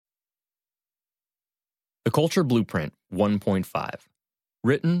The Culture Blueprint 1.5,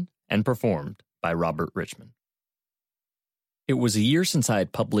 written and performed by Robert Richmond. It was a year since I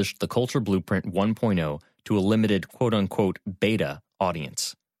had published The Culture Blueprint 1.0 to a limited quote-unquote beta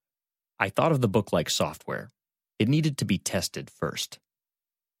audience. I thought of the book like software. It needed to be tested first.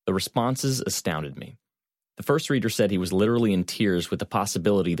 The responses astounded me. The first reader said he was literally in tears with the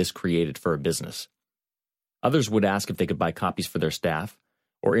possibility this created for a business. Others would ask if they could buy copies for their staff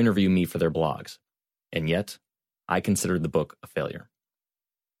or interview me for their blogs. And yet, I considered the book a failure.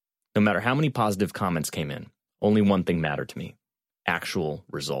 No matter how many positive comments came in, only one thing mattered to me: actual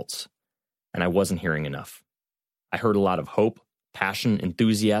results. And I wasn't hearing enough. I heard a lot of hope, passion,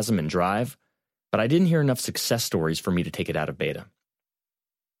 enthusiasm, and drive, but I didn't hear enough success stories for me to take it out of beta.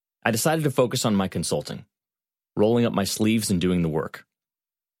 I decided to focus on my consulting, rolling up my sleeves and doing the work.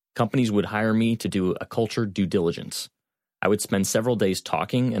 Companies would hire me to do a culture due diligence. I would spend several days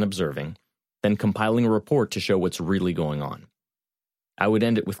talking and observing, then compiling a report to show what's really going on. I would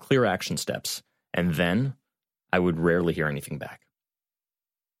end it with clear action steps, and then I would rarely hear anything back.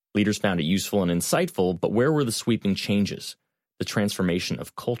 Leaders found it useful and insightful, but where were the sweeping changes, the transformation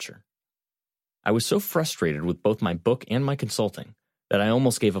of culture? I was so frustrated with both my book and my consulting that I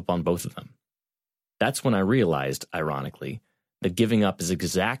almost gave up on both of them. That's when I realized, ironically, that giving up is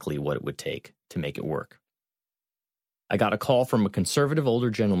exactly what it would take to make it work. I got a call from a conservative older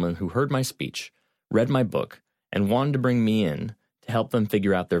gentleman who heard my speech, read my book, and wanted to bring me in to help them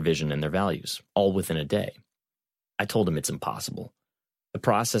figure out their vision and their values, all within a day. I told him it's impossible. The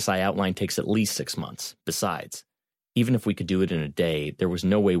process I outlined takes at least 6 months. Besides, even if we could do it in a day, there was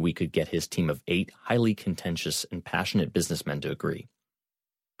no way we could get his team of 8 highly contentious and passionate businessmen to agree.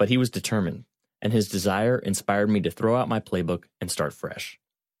 But he was determined, and his desire inspired me to throw out my playbook and start fresh.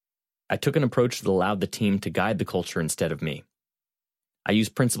 I took an approach that allowed the team to guide the culture instead of me. I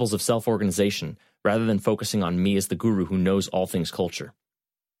used principles of self-organization rather than focusing on me as the guru who knows all things culture.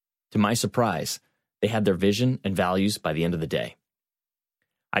 To my surprise, they had their vision and values by the end of the day.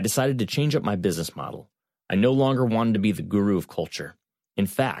 I decided to change up my business model. I no longer wanted to be the guru of culture. In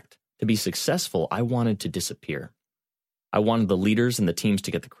fact, to be successful, I wanted to disappear. I wanted the leaders and the teams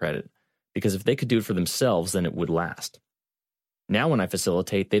to get the credit, because if they could do it for themselves, then it would last. Now when I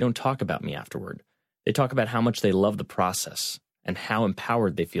facilitate, they don't talk about me afterward. They talk about how much they love the process and how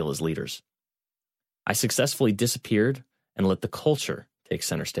empowered they feel as leaders. I successfully disappeared and let the culture take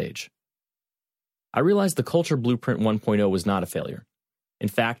center stage. I realized the Culture Blueprint 1.0 was not a failure. In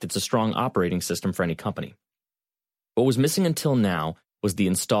fact, it's a strong operating system for any company. What was missing until now was the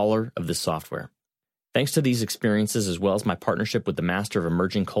installer of this software. Thanks to these experiences, as well as my partnership with the master of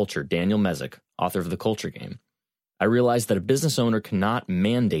emerging culture, Daniel Mezek, author of The Culture Game, I realized that a business owner cannot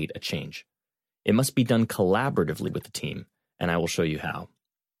mandate a change. It must be done collaboratively with the team, and I will show you how.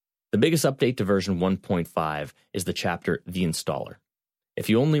 The biggest update to version 1.5 is the chapter The Installer. If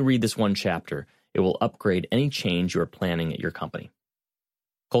you only read this one chapter, it will upgrade any change you are planning at your company.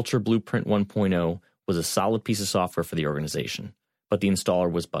 Culture Blueprint 1.0 was a solid piece of software for the organization, but the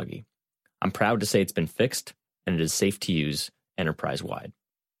installer was buggy. I'm proud to say it's been fixed, and it is safe to use enterprise-wide.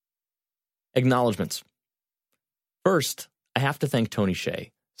 Acknowledgements. First, I have to thank Tony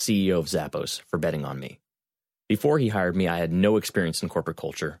Hsieh, CEO of Zappos, for betting on me. Before he hired me, I had no experience in corporate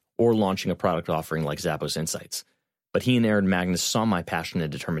culture or launching a product offering like Zappos Insights, but he and Aaron Magnus saw my passion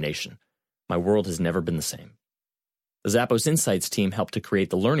and determination. My world has never been the same. The Zappos Insights team helped to create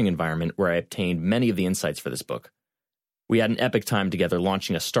the learning environment where I obtained many of the insights for this book. We had an epic time together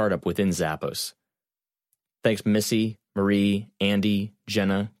launching a startup within Zappos. Thanks Missy, Marie, Andy,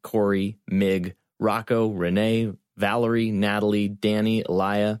 Jenna, Corey, Mig, Rocco, Renee, Valerie, Natalie, Danny,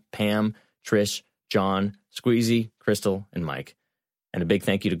 Elia, Pam, Trish, John, Squeezy, Crystal, and Mike. And a big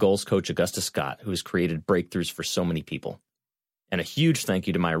thank you to goals coach Augusta Scott, who has created breakthroughs for so many people. And a huge thank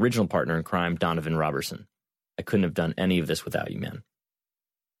you to my original partner in crime, Donovan Robertson. I couldn't have done any of this without you, man.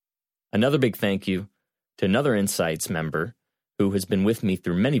 Another big thank you to another Insights member who has been with me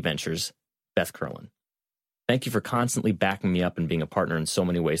through many ventures, Beth Curlin. Thank you for constantly backing me up and being a partner in so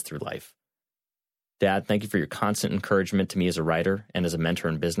many ways through life. Dad, thank you for your constant encouragement to me as a writer and as a mentor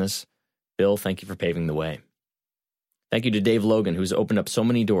in business. Bill, thank you for paving the way. Thank you to Dave Logan, who's opened up so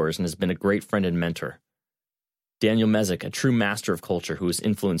many doors and has been a great friend and mentor. Daniel Mezek, a true master of culture who has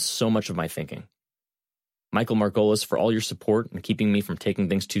influenced so much of my thinking. Michael Margolis, for all your support and keeping me from taking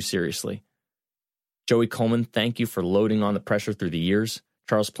things too seriously. Joey Coleman, thank you for loading on the pressure through the years.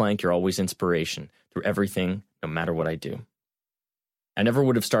 Charles Plank, you're always inspiration through everything, no matter what I do. I never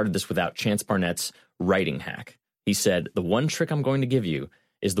would have started this without Chance Barnett's writing hack. He said, the one trick I'm going to give you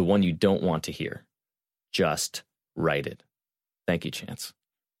is the one you don't want to hear. Just write it. Thank you, Chance.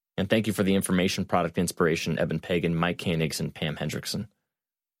 And thank you for the information, product inspiration, Eben Pagan, Mike Koenigs, and Pam Hendrickson.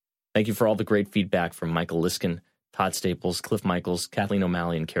 Thank you for all the great feedback from Michael Liskin, Todd Staples, Cliff Michaels, Kathleen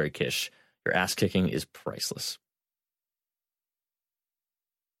O'Malley, and Carrie Kish. Your ass kicking is priceless.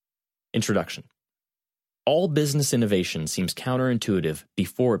 Introduction. All business innovation seems counterintuitive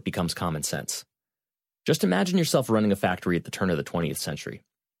before it becomes common sense. Just imagine yourself running a factory at the turn of the 20th century.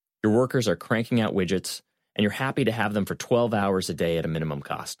 Your workers are cranking out widgets, and you're happy to have them for 12 hours a day at a minimum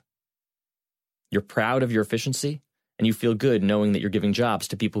cost. You're proud of your efficiency, and you feel good knowing that you're giving jobs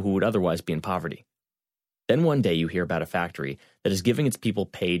to people who would otherwise be in poverty. Then one day you hear about a factory that is giving its people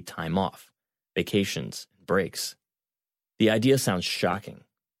paid time off, vacations, and breaks. The idea sounds shocking.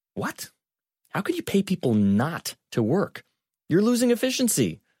 What? How could you pay people not to work? You're losing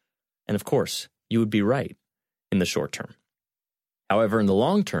efficiency. And of course, you would be right in the short term. However, in the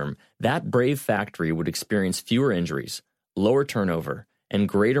long term, that brave factory would experience fewer injuries, lower turnover, and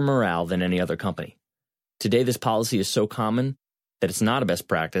greater morale than any other company. Today, this policy is so common that it's not a best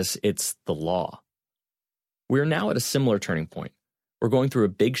practice, it's the law. We are now at a similar turning point. We're going through a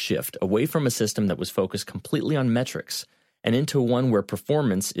big shift away from a system that was focused completely on metrics and into one where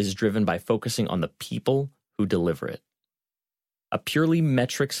performance is driven by focusing on the people who deliver it. A purely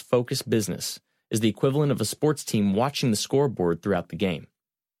metrics-focused business is the equivalent of a sports team watching the scoreboard throughout the game.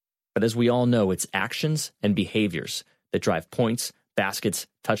 But as we all know, it's actions and behaviors that drive points, baskets,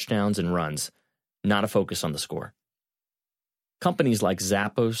 touchdowns, and runs, not a focus on the score. Companies like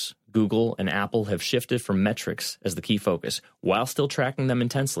Zappos, Google, and Apple have shifted from metrics as the key focus, while still tracking them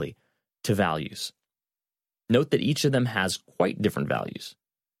intensely, to values. Note that each of them has quite different values.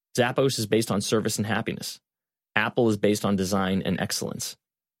 Zappos is based on service and happiness. Apple is based on design and excellence.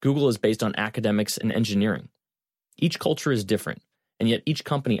 Google is based on academics and engineering. Each culture is different, and yet each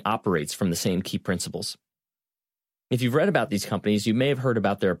company operates from the same key principles. If you've read about these companies, you may have heard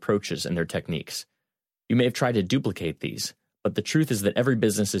about their approaches and their techniques. You may have tried to duplicate these, but the truth is that every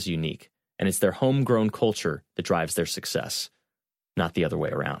business is unique, and it's their homegrown culture that drives their success, not the other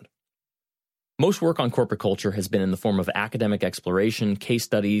way around. Most work on corporate culture has been in the form of academic exploration, case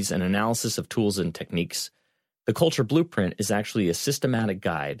studies, and analysis of tools and techniques. The Culture Blueprint is actually a systematic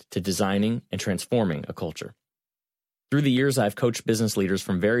guide to designing and transforming a culture. Through the years, I've coached business leaders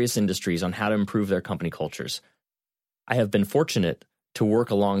from various industries on how to improve their company cultures. I have been fortunate to work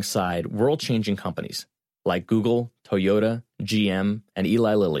alongside world-changing companies like Google, Toyota, GM, and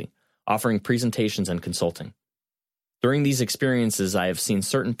Eli Lilly, offering presentations and consulting. During these experiences, I have seen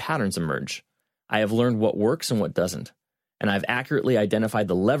certain patterns emerge. I have learned what works and what doesn't, and I've accurately identified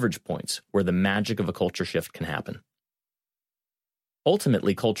the leverage points where the magic of a culture shift can happen.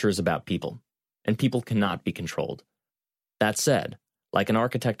 Ultimately, culture is about people, and people cannot be controlled. That said, like an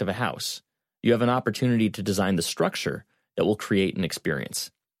architect of a house, you have an opportunity to design the structure that will create an experience.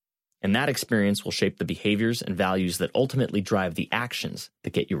 And that experience will shape the behaviors and values that ultimately drive the actions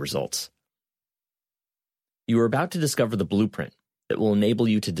that get you results. You are about to discover the blueprint that will enable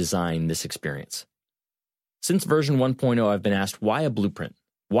you to design this experience. Since version 1.0, I've been asked, why a blueprint?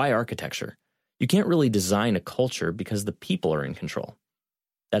 Why architecture? You can't really design a culture because the people are in control.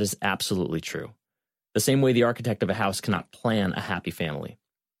 That is absolutely true. The same way the architect of a house cannot plan a happy family.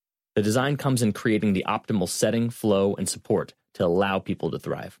 The design comes in creating the optimal setting, flow, and support to allow people to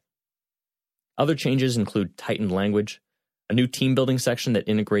thrive. Other changes include tightened language, a new team building section that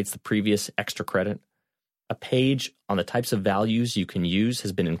integrates the previous extra credit. A page on the types of values you can use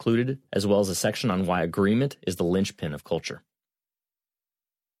has been included, as well as a section on why agreement is the linchpin of culture.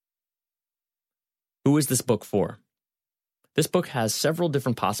 Who is this book for? This book has several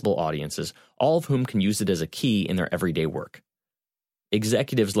different possible audiences, all of whom can use it as a key in their everyday work.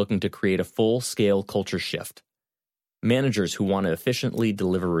 Executives looking to create a full-scale culture shift. Managers who want to efficiently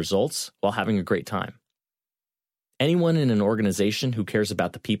deliver results while having a great time. Anyone in an organization who cares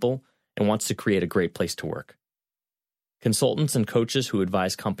about the people and wants to create a great place to work. Consultants and coaches who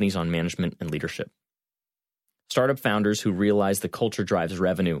advise companies on management and leadership. Startup founders who realize the culture drives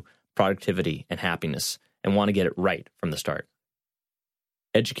revenue, productivity, and happiness and want to get it right from the start.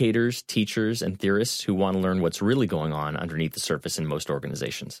 Educators, teachers, and theorists who want to learn what's really going on underneath the surface in most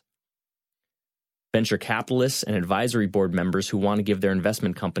organizations. Venture capitalists and advisory board members who want to give their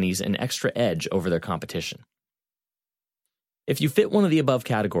investment companies an extra edge over their competition. If you fit one of the above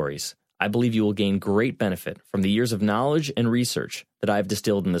categories, I believe you will gain great benefit from the years of knowledge and research that I have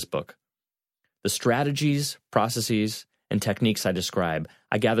distilled in this book. The strategies, processes, and techniques I describe,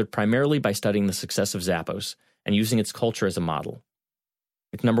 I gathered primarily by studying the success of Zappos and using its culture as a model.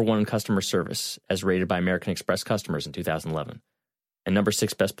 It's number 1 in customer service, as rated by American Express customers in 2011, and number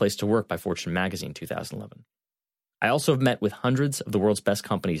 6 best place to work by Fortune magazine 2011. I also have met with hundreds of the world's best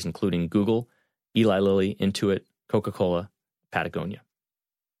companies, including Google, Eli Lilly, Intuit, Coca-Cola, Patagonia.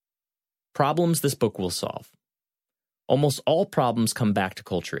 Problems this book will solve. Almost all problems come back to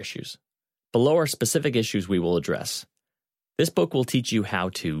culture issues. Below are specific issues we will address. This book will teach you how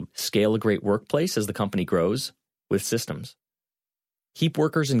to scale a great workplace as the company grows with systems. Keep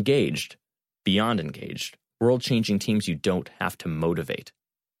workers engaged, beyond engaged, world-changing teams you don't have to motivate.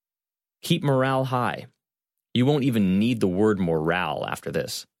 Keep morale high. You won't even need the word morale after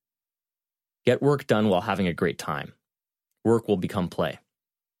this. Get work done while having a great time. Work will become play.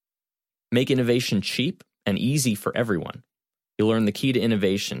 Make innovation cheap and easy for everyone. You'll learn the key to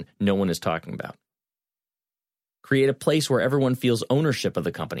innovation no one is talking about. Create a place where everyone feels ownership of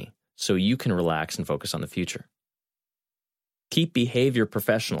the company so you can relax and focus on the future. Keep behavior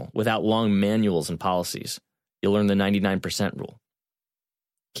professional without long manuals and policies. You'll learn the 99% rule.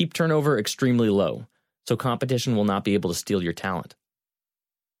 Keep turnover extremely low so competition will not be able to steal your talent.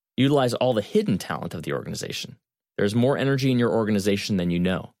 Utilize all the hidden talent of the organization. There's more energy in your organization than you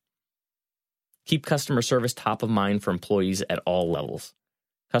know. Keep customer service top of mind for employees at all levels.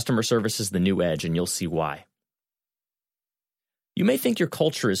 Customer service is the new edge, and you'll see why. You may think your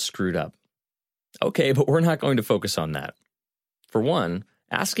culture is screwed up. Okay, but we're not going to focus on that. For one,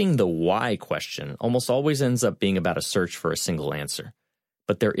 asking the why question almost always ends up being about a search for a single answer.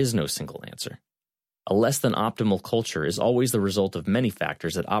 But there is no single answer. A less than optimal culture is always the result of many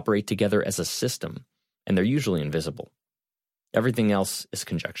factors that operate together as a system, and they're usually invisible. Everything else is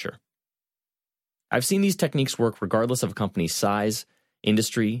conjecture. I've seen these techniques work regardless of a company's size,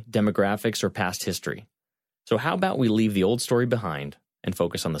 industry, demographics, or past history. So how about we leave the old story behind and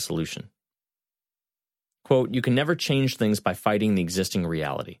focus on the solution? Quote, you can never change things by fighting the existing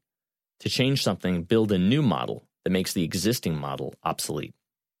reality. To change something, build a new model that makes the existing model obsolete.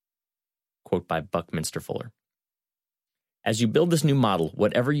 Quote by Buckminster Fuller. As you build this new model,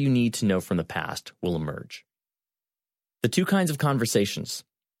 whatever you need to know from the past will emerge. The two kinds of conversations.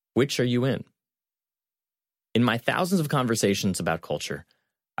 Which are you in? In my thousands of conversations about culture,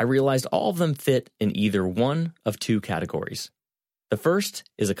 I realized all of them fit in either one of two categories. The first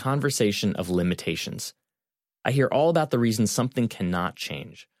is a conversation of limitations. I hear all about the reasons something cannot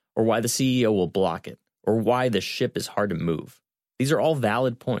change, or why the CEO will block it, or why the ship is hard to move. These are all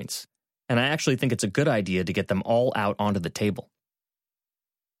valid points, and I actually think it's a good idea to get them all out onto the table.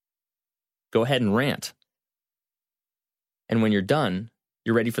 Go ahead and rant. And when you're done,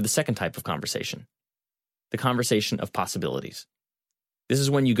 you're ready for the second type of conversation, the conversation of possibilities. This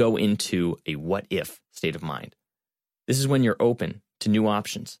is when you go into a what-if state of mind. This is when you're open to new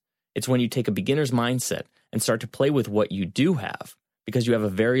options. It's when you take a beginner's mindset and start to play with what you do have, because you have a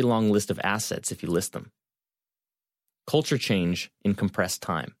very long list of assets if you list them. Culture change in compressed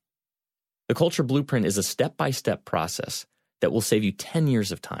time. The Culture Blueprint is a step-by-step process that will save you 10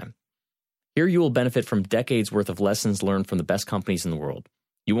 years of time. Here you will benefit from decades worth of lessons learned from the best companies in the world.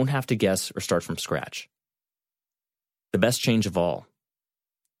 You won't have to guess or start from scratch. The best change of all.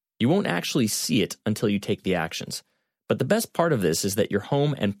 You won't actually see it until you take the actions. But the best part of this is that your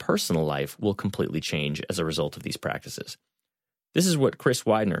home and personal life will completely change as a result of these practices. This is what Chris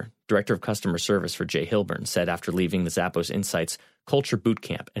Widener, Director of Customer Service for Jay Hilburn, said after leaving the Zappos Insights Culture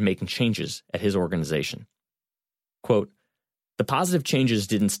Bootcamp and making changes at his organization. Quote, the positive changes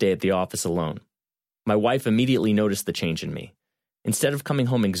didn't stay at the office alone. My wife immediately noticed the change in me. Instead of coming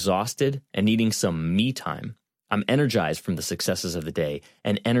home exhausted and needing some me time, I'm energized from the successes of the day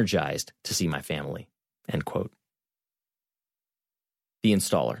and energized to see my family. End quote. The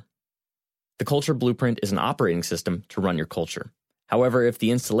installer. The Culture Blueprint is an operating system to run your culture. However, if the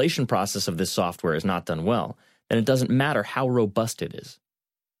installation process of this software is not done well, then it doesn't matter how robust it is.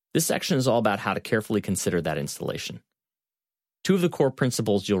 This section is all about how to carefully consider that installation. Two of the core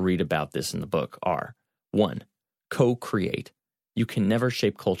principles you'll read about this in the book are, 1. Co-create. You can never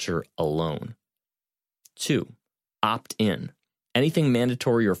shape culture alone. 2. Opt in. Anything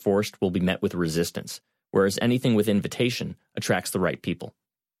mandatory or forced will be met with resistance, whereas anything with invitation attracts the right people.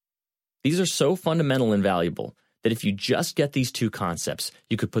 These are so fundamental and valuable that if you just get these two concepts,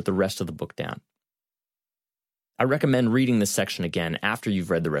 you could put the rest of the book down. I recommend reading this section again after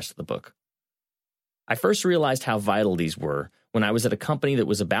you've read the rest of the book. I first realized how vital these were when I was at a company that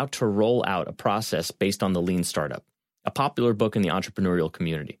was about to roll out a process based on the Lean Startup, a popular book in the entrepreneurial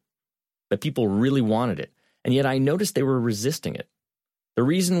community. But people really wanted it, and yet I noticed they were resisting it. The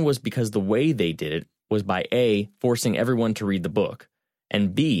reason was because the way they did it was by A, forcing everyone to read the book,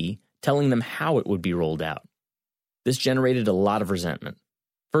 and B, telling them how it would be rolled out. This generated a lot of resentment.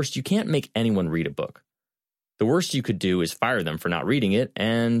 First, you can't make anyone read a book. The worst you could do is fire them for not reading it,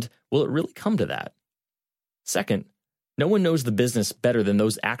 and will it really come to that? Second, no one knows the business better than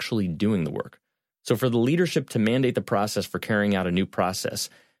those actually doing the work. So for the leadership to mandate the process for carrying out a new process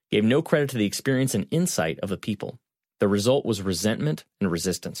gave no credit to the experience and insight of the people. The result was resentment and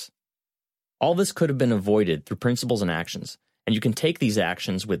resistance. All this could have been avoided through principles and actions, and you can take these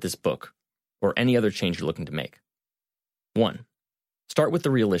actions with this book or any other change you're looking to make. 1. Start with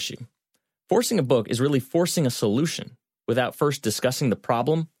the real issue. Forcing a book is really forcing a solution without first discussing the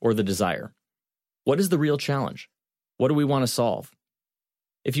problem or the desire. What is the real challenge? What do we want to solve?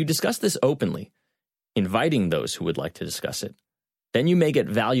 If you discuss this openly, inviting those who would like to discuss it, then you may get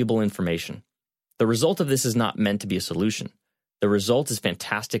valuable information. The result of this is not meant to be a solution. The result is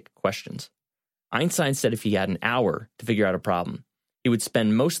fantastic questions. Einstein said if he had an hour to figure out a problem, he would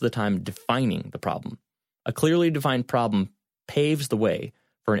spend most of the time defining the problem. A clearly defined problem paves the way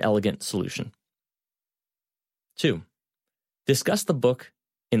for an elegant solution. 2. Discuss the book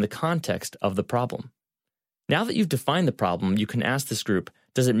in the context of the problem. Now that you've defined the problem, you can ask this group,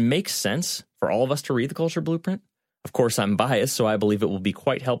 does it make sense for all of us to read the Culture Blueprint? Of course, I'm biased, so I believe it will be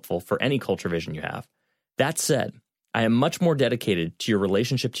quite helpful for any culture vision you have. That said, I am much more dedicated to your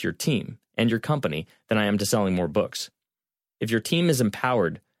relationship to your team and your company than I am to selling more books. If your team is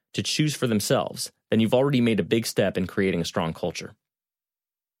empowered to choose for themselves, then you've already made a big step in creating a strong culture.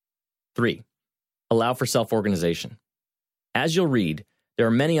 3. Allow for self-organization. As you'll read, there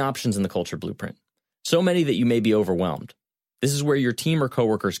are many options in the Culture Blueprint, so many that you may be overwhelmed. This is where your team or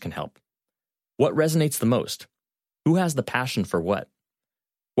coworkers can help. What resonates the most? Who has the passion for what?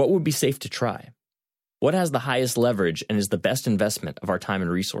 What would be safe to try? What has the highest leverage and is the best investment of our time and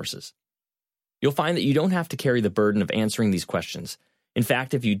resources? You'll find that you don't have to carry the burden of answering these questions. In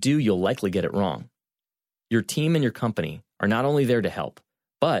fact, if you do, you'll likely get it wrong. Your team and your company are not only there to help,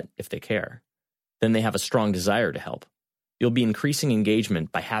 but if they care, then they have a strong desire to help. You'll be increasing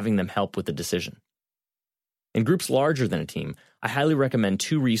engagement by having them help with the decision. In groups larger than a team, I highly recommend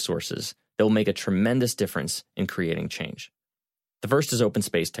 2 resources that will make a tremendous difference in creating change. The first is open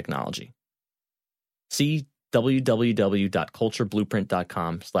space technology. See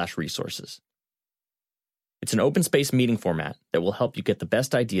www.cultureblueprint.com/resources. It's an open space meeting format that will help you get the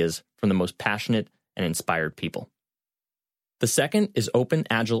best ideas from the most passionate and inspired people. The second is Open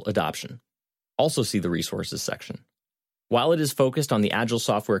Agile Adoption. Also see the resources section. While it is focused on the Agile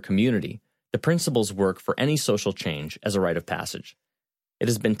software community, the principles work for any social change as a rite of passage. It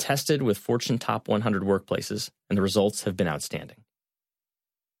has been tested with Fortune Top 100 workplaces, and the results have been outstanding.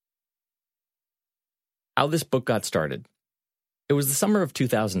 How this book got started. It was the summer of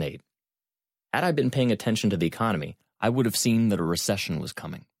 2008. Had I been paying attention to the economy, I would have seen that a recession was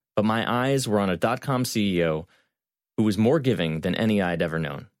coming. But my eyes were on a .com CEO who was more giving than any I'd ever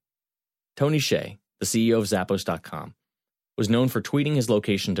known. Tony Hsieh, the CEO of Zappos.com, was known for tweeting his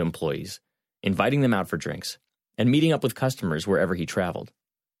location to employees, inviting them out for drinks, and meeting up with customers wherever he traveled.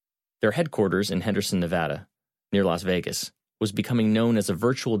 Their headquarters in Henderson, Nevada, near Las Vegas, was becoming known as a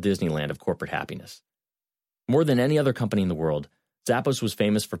virtual Disneyland of corporate happiness. More than any other company in the world, Zappos was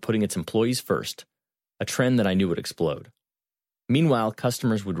famous for putting its employees first, a trend that I knew would explode. Meanwhile,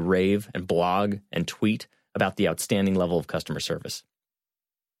 customers would rave and blog and tweet about the outstanding level of customer service.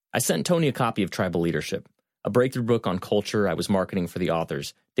 I sent Tony a copy of Tribal Leadership, a breakthrough book on culture I was marketing for the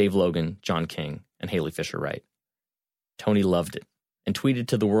authors Dave Logan, John King, and Haley Fisher Wright. Tony loved it and tweeted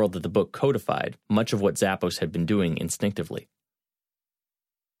to the world that the book codified much of what Zappos had been doing instinctively.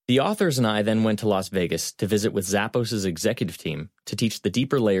 The authors and I then went to Las Vegas to visit with Zappos' executive team to teach the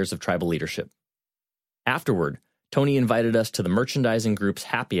deeper layers of tribal leadership. Afterward, Tony invited us to the merchandising group's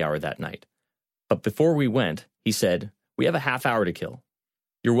happy hour that night. But before we went, he said, "We have a half hour to kill.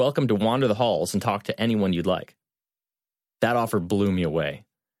 You're welcome to wander the halls and talk to anyone you'd like." That offer blew me away.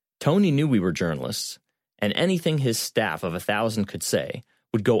 Tony knew we were journalists, and anything his staff of 1,000 could say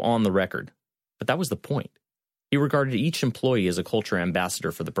would go on the record. But that was the point. He regarded each employee as a culture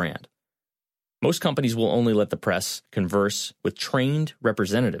ambassador for the brand. Most companies will only let the press converse with trained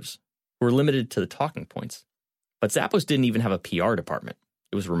representatives who are limited to the talking points. But Zappos didn't even have a PR department.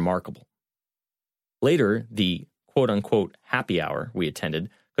 It was remarkable. Later, the quote-unquote happy hour we attended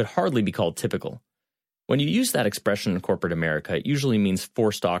could hardly be called typical. When you use that expression in corporate America, it usually means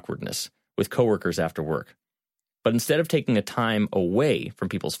forced awkwardness with coworkers after work. But instead of taking a time away from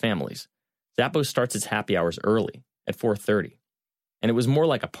people's families, Zappos starts its happy hours early, at 4:30. And it was more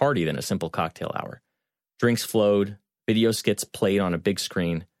like a party than a simple cocktail hour. Drinks flowed, video skits played on a big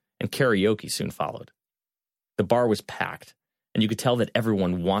screen, and karaoke soon followed. The bar was packed, and you could tell that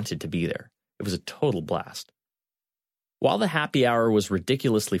everyone wanted to be there. It was a total blast. While the happy hour was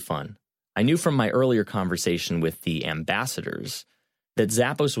ridiculously fun, I knew from my earlier conversation with the ambassadors that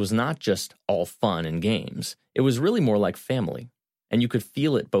Zappos was not just all fun and games. It was really more like family, and you could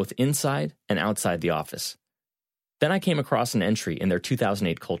feel it both inside and outside the office. Then I came across an entry in their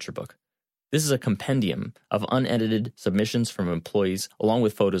 2008 culture book. This is a compendium of unedited submissions from employees along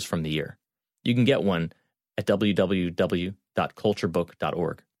with photos from the year. You can get one at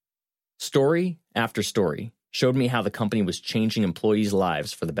www.culturebook.org. Story after story showed me how the company was changing employees'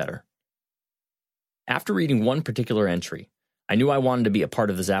 lives for the better. After reading one particular entry, I knew I wanted to be a part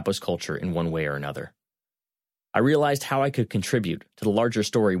of the Zappos culture in one way or another. I realized how I could contribute to the larger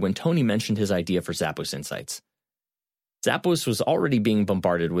story when Tony mentioned his idea for Zappos Insights. Zappos was already being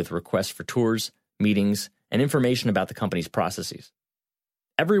bombarded with requests for tours, meetings, and information about the company's processes.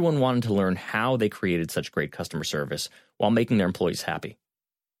 Everyone wanted to learn how they created such great customer service while making their employees happy.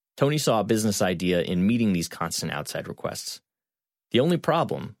 Tony saw a business idea in meeting these constant outside requests. The only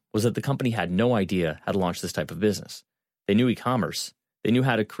problem was that the company had no idea how to launch this type of business. They knew e-commerce. They knew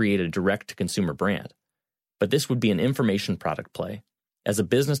how to create a direct-to-consumer brand. But this would be an information product play as a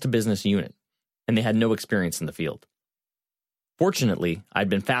business-to-business unit, and they had no experience in the field. Fortunately, I'd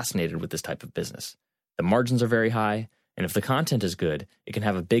been fascinated with this type of business. The margins are very high, and if the content is good, it can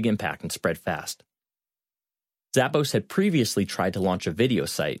have a big impact and spread fast. Zappos had previously tried to launch a video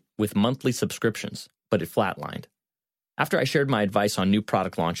site with monthly subscriptions, but it flatlined. After I shared my advice on new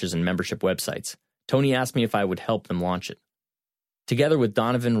product launches and membership websites, Tony asked me if I would help them launch it. Together with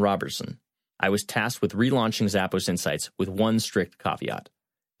Donovan Robertson, I was tasked with relaunching Zappos Insights with one strict caveat: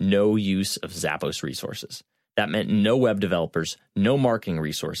 no use of Zappos resources. That meant no web developers, no marketing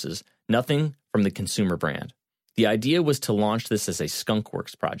resources, nothing from the consumer brand. The idea was to launch this as a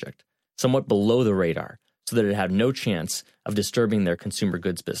skunkworks project, somewhat below the radar, so that it had no chance of disturbing their consumer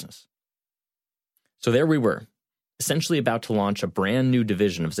goods business. So there we were, essentially about to launch a brand new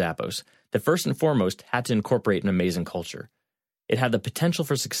division of Zappos that first and foremost had to incorporate an amazing culture. It had the potential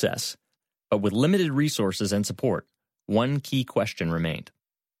for success, but with limited resources and support, one key question remained.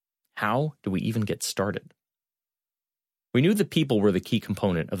 How do we even get started? We knew the people were the key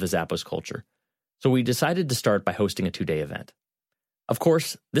component of the Zappos culture, so we decided to start by hosting a 2-day event. Of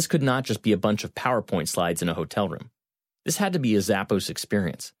course, this could not just be a bunch of PowerPoint slides in a hotel room. This had to be a Zappos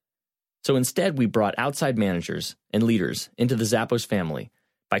experience. So instead, we brought outside managers and leaders into the Zappos family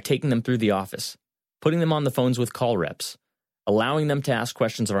by taking them through the office, putting them on the phones with call reps, allowing them to ask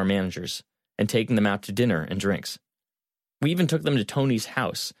questions of our managers, and taking them out to dinner and drinks. We even took them to Tony's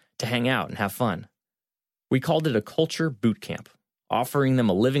house to hang out and have fun. We called it a culture boot camp, offering them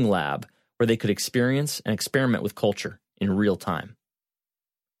a living lab where they could experience and experiment with culture in real time.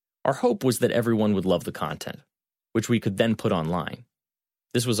 Our hope was that everyone would love the content, which we could then put online.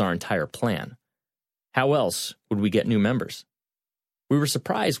 This was our entire plan. How else would we get new members? We were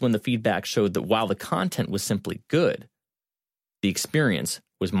surprised when the feedback showed that while the content was simply good, the experience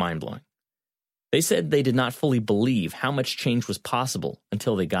was mind-blowing. They said they did not fully believe how much change was possible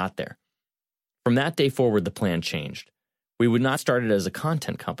until they got there. From that day forward, the plan changed. We would not start it as a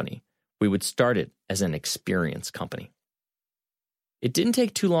content company. We would start it as an experience company. It didn't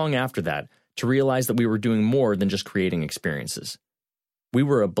take too long after that to realize that we were doing more than just creating experiences. We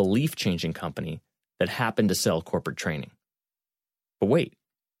were a belief-changing company that happened to sell corporate training. But wait,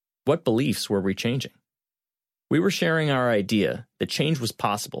 what beliefs were we changing? We were sharing our idea that change was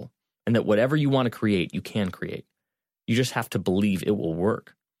possible and that whatever you want to create, you can create. You just have to believe it will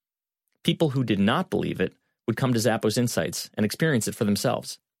work. People who did not believe it would come to Zappos Insights and experience it for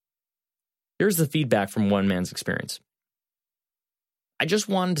themselves. Here's the feedback from one man's experience. I just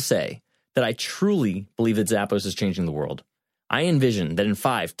wanted to say that I truly believe that Zappos is changing the world. I envision that in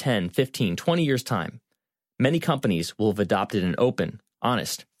 5, 10, 15, 20 years' time, many companies will have adopted an open,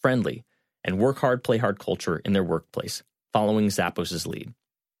 honest, friendly, and work hard, play hard culture in their workplace, following Zappos' lead.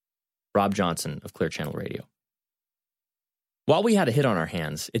 Rob Johnson of Clear Channel Radio. While we had a hit on our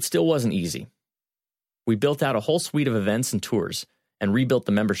hands, it still wasn't easy. We built out a whole suite of events and tours and rebuilt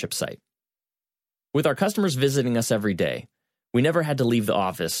the membership site. With our customers visiting us every day, we never had to leave the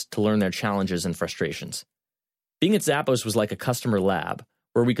office to learn their challenges and frustrations. Being at Zappos was like a customer lab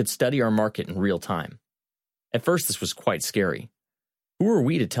where we could study our market in real time. At first, this was quite scary. Who were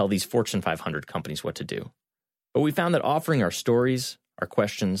we to tell these Fortune 500 companies what to do? But we found that offering our stories, our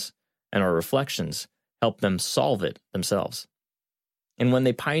questions, and our reflections helped them solve it themselves. And when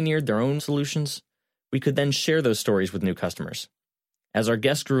they pioneered their own solutions, we could then share those stories with new customers. As our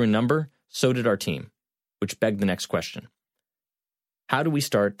guests grew in number, so did our team, which begged the next question. How do we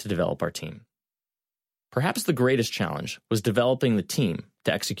start to develop our team? Perhaps the greatest challenge was developing the team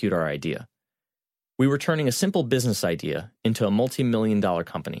to execute our idea. We were turning a simple business idea into a multi-million-dollar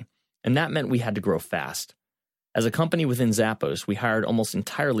company, and that meant we had to grow fast. As a company within Zappos, we hired almost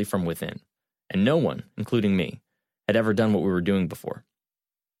entirely from within, and no one, including me, had ever done what we were doing before.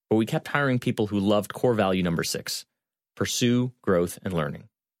 But we kept hiring people who loved core value number 6, pursue growth and learning.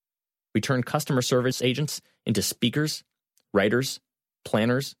 We turned customer service agents into speakers, writers,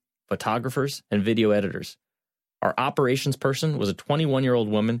 planners, photographers, and video editors. Our operations person was a 21-year-old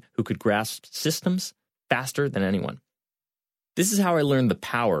woman who could grasp systems faster than anyone. This is how I learned the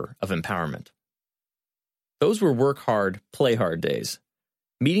power of empowerment. Those were work hard, play hard days.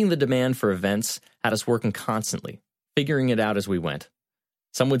 Meeting the demand for events had us working constantly, figuring it out as we went.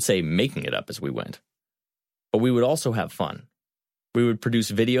 Some would say making it up as we went. But we would also have fun. We would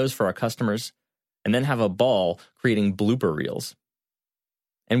produce videos for our customers and then have a ball creating blooper reels.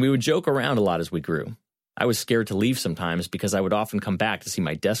 And we would joke around a lot as we grew. I was scared to leave sometimes because I would often come back to see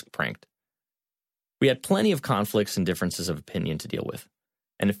my desk pranked. We had plenty of conflicts and differences of opinion to deal with,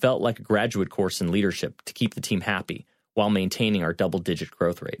 and it felt like a graduate course in leadership to keep the team happy while maintaining our double-digit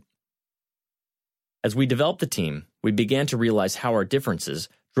growth rate. As we developed the team, we began to realize how our differences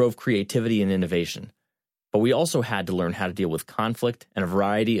drove creativity and innovation, but we also had to learn how to deal with conflict and a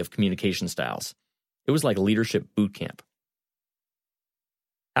variety of communication styles. It was like leadership boot camp.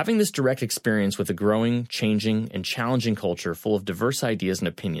 Having this direct experience with a growing, changing, and challenging culture full of diverse ideas and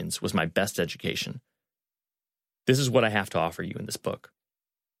opinions was my best education. This is what I have to offer you in this book.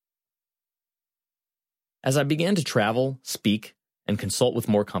 As I began to travel, speak, and consult with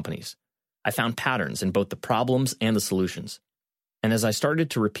more companies, I found patterns in both the problems and the solutions. And as I started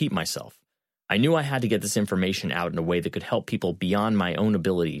to repeat myself, I knew I had to get this information out in a way that could help people beyond my own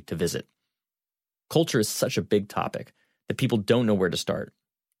ability to visit. Culture is such a big topic that people don't know where to start.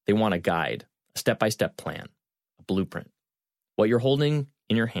 They want a guide, a step-by-step plan, a blueprint. What you're holding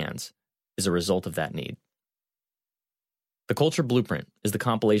in your hands is a result of that need. The Culture Blueprint is the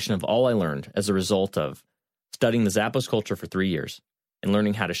compilation of all I learned as a result of studying the Zappos culture for 3 years and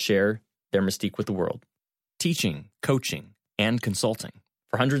learning how to share their mystique with the world, teaching, coaching, and consulting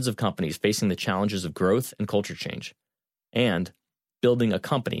for hundreds of companies facing the challenges of growth and culture change, and building a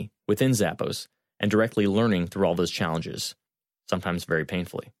company within Zappos and directly learning through all those challenges, sometimes very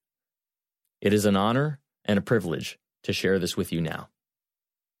painfully. It is an honor and a privilege to share this with you now.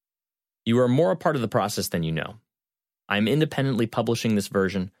 You are more a part of the process than you know. I am independently publishing this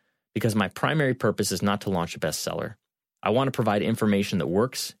version because my primary purpose is not to launch a bestseller. I want to provide information that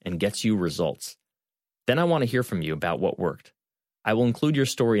works and gets you results. Then I want to hear from you about what worked. I will include your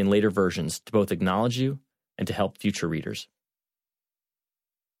story in later versions to both acknowledge you and to help future readers.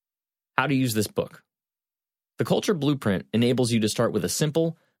 How to use this book. The Culture Blueprint enables you to start with a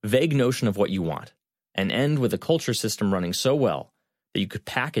simple, vague notion of what you want and end with a culture system running so well that you could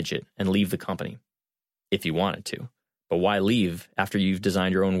package it and leave the company, if you wanted to. But why leave after you've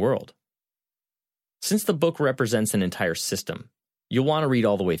designed your own world? Since the book represents an entire system, you'll want to read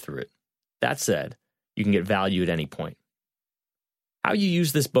all the way through it. That said, you can get value at any point. How you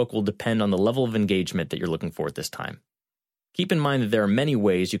use this book will depend on the level of engagement that you're looking for at this time. Keep in mind that there are many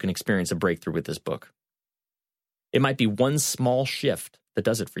ways you can experience a breakthrough with this book. It might be one small shift that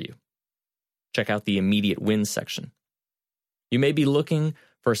does it for you. Check out the immediate wins section. You may be looking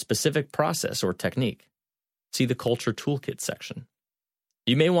for a specific process or technique. See the Culture Toolkit section.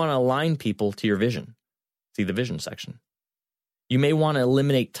 You may want to align people to your vision. See the vision section. You may want to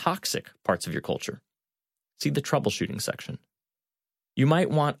eliminate toxic parts of your culture. See the troubleshooting section. You might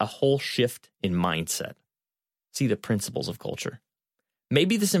want a whole shift in mindset. See the principles of culture.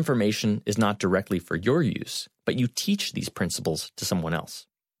 Maybe this information is not directly for your use, but you teach these principles to someone else.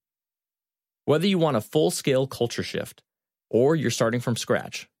 Whether you want a full-scale culture shift or you're starting from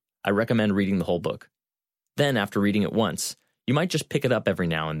scratch, I recommend reading the whole book. Then, after reading it once, you might just pick it up every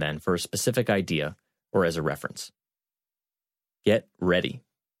now and then for a specific idea or as a reference. Get ready.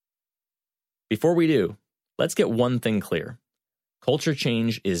 Before we do, let's get one thing clear. Culture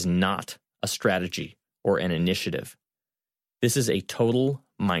change is not a strategy or an initiative. This is a total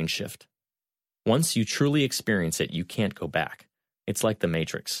mind shift. Once you truly experience it, you can't go back. It's like the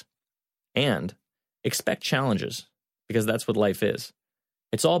Matrix. And expect challenges, because that's what life is.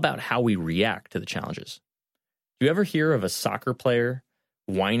 It's all about how we react to the challenges. Do you ever hear of a soccer player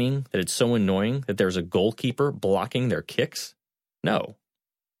whining that it's so annoying that there's a goalkeeper blocking their kicks? No.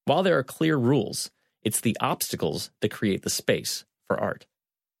 While there are clear rules, it's the obstacles that create the space for art.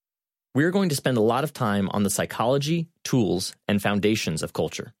 We're going to spend a lot of time on the psychology, tools, and foundations of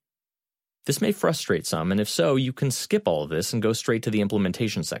culture. This may frustrate some, and if so, you can skip all of this and go straight to the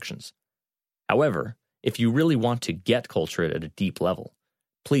implementation sections. However, if you really want to get culture at a deep level,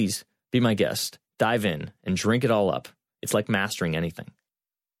 please be my guest, dive in, and drink it all up. It's like mastering anything.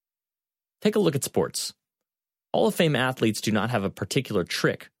 Take a look at sports. Hall of Fame athletes do not have a particular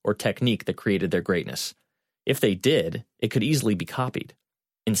trick or technique that created their greatness. If they did, it could easily be copied.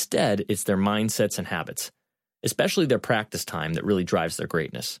 Instead, it's their mindsets and habits, especially their practice time, that really drives their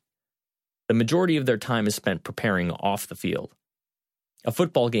greatness. The majority of their time is spent preparing off the field. A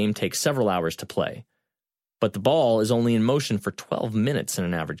football game takes several hours to play, but the ball is only in motion for 12 minutes in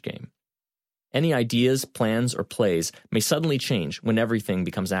an average game. Any ideas, plans, or plays may suddenly change when everything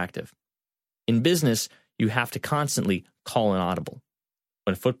becomes active. In business, you have to constantly call an audible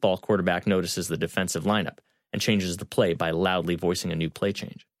when a football quarterback notices the defensive lineup and changes the play by loudly voicing a new play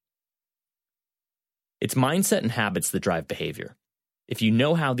change. It's mindset and habits that drive behavior. If you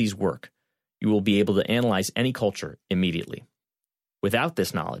know how these work, you will be able to analyze any culture immediately. Without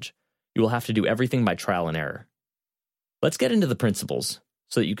this knowledge, you will have to do everything by trial and error. Let's get into the principles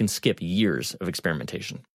so that you can skip years of experimentation.